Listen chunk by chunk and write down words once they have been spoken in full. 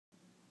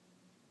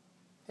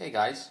Hey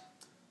guys,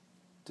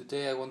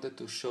 today I wanted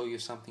to show you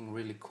something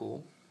really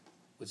cool,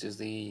 which is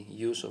the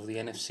use of the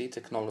NFC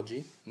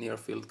technology, near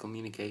field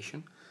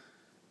communication,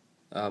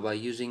 by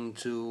using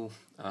two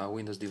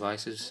Windows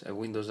devices, a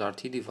Windows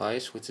RT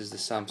device, which is the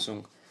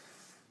Samsung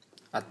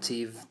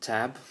ATIV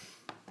tab,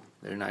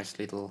 very nice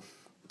little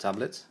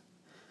tablet.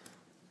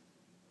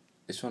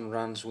 This one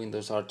runs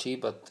Windows RT,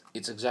 but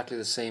it's exactly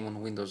the same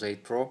on Windows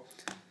 8 Pro.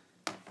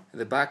 At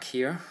the back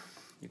here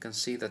you can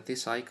see that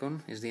this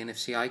icon is the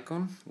NFC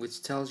icon,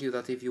 which tells you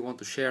that if you want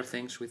to share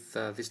things with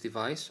this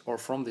device or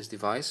from this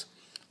device,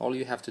 all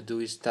you have to do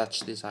is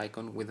touch this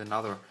icon with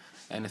another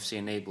NFC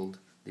enabled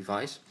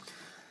device,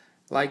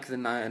 like the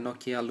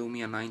Nokia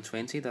Lumia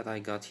 920 that I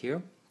got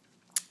here.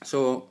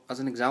 So as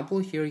an example,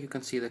 here you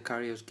can see the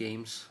Karios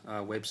Games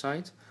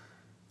website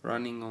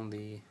running on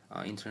the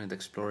Internet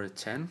Explorer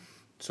 10.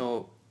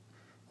 So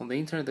on the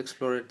Internet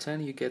Explorer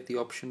 10 you get the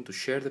option to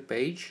share the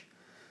page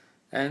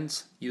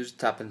and use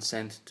tap and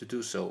send to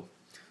do so.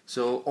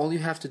 So all you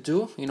have to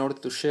do in order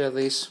to share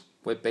this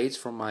web page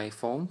from my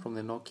phone, from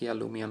the Nokia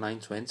Lumia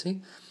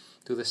 920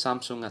 to the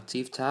Samsung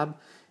ATIV tab,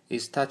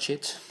 is touch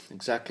it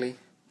exactly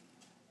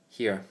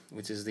here,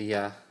 which is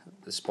the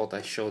spot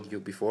I showed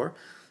you before.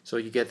 So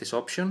you get this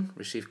option,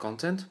 receive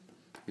content,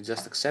 you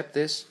just accept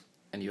this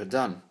and you're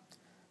done.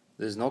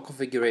 There's no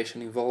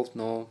configuration involved,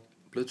 no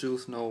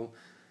Bluetooth, no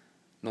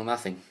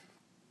nothing.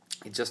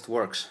 It just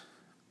works.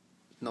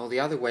 Now the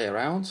other way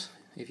around,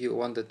 if you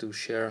wanted to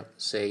share,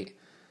 say,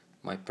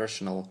 my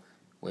personal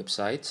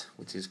website,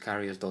 which is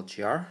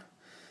karios.gr,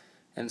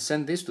 and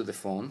send this to the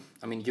phone,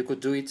 I mean, you could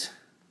do it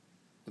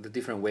with the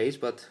different ways,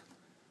 but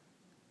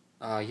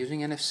using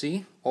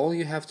NFC, all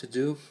you have to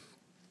do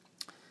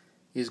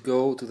is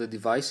go to the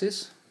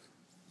devices,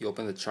 you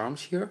open the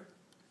charms here,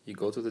 you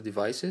go to the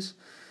devices,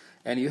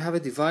 and you have a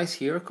device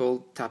here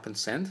called tap and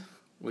send,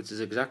 which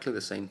is exactly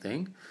the same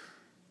thing.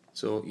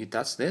 So you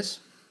touch this,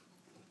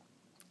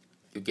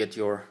 you get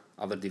your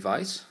other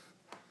device,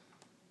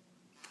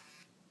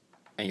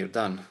 and you're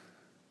done.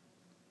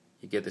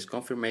 You get this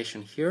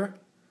confirmation here,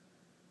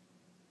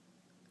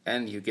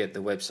 and you get the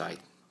website.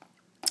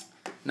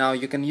 Now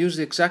you can use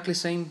the exactly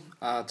same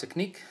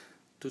technique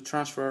to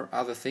transfer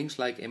other things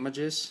like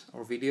images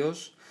or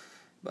videos,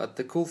 but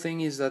the cool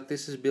thing is that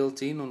this is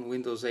built in on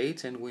Windows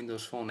 8 and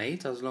Windows Phone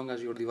 8, as long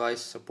as your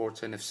device supports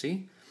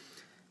NFC,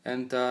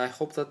 and I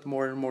hope that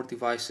more and more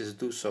devices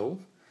do so,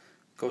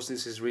 because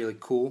this is really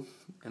cool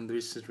and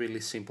this is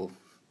really simple.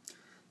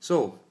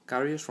 So,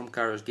 Karios from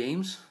Karios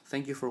Games,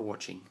 thank you for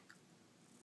watching.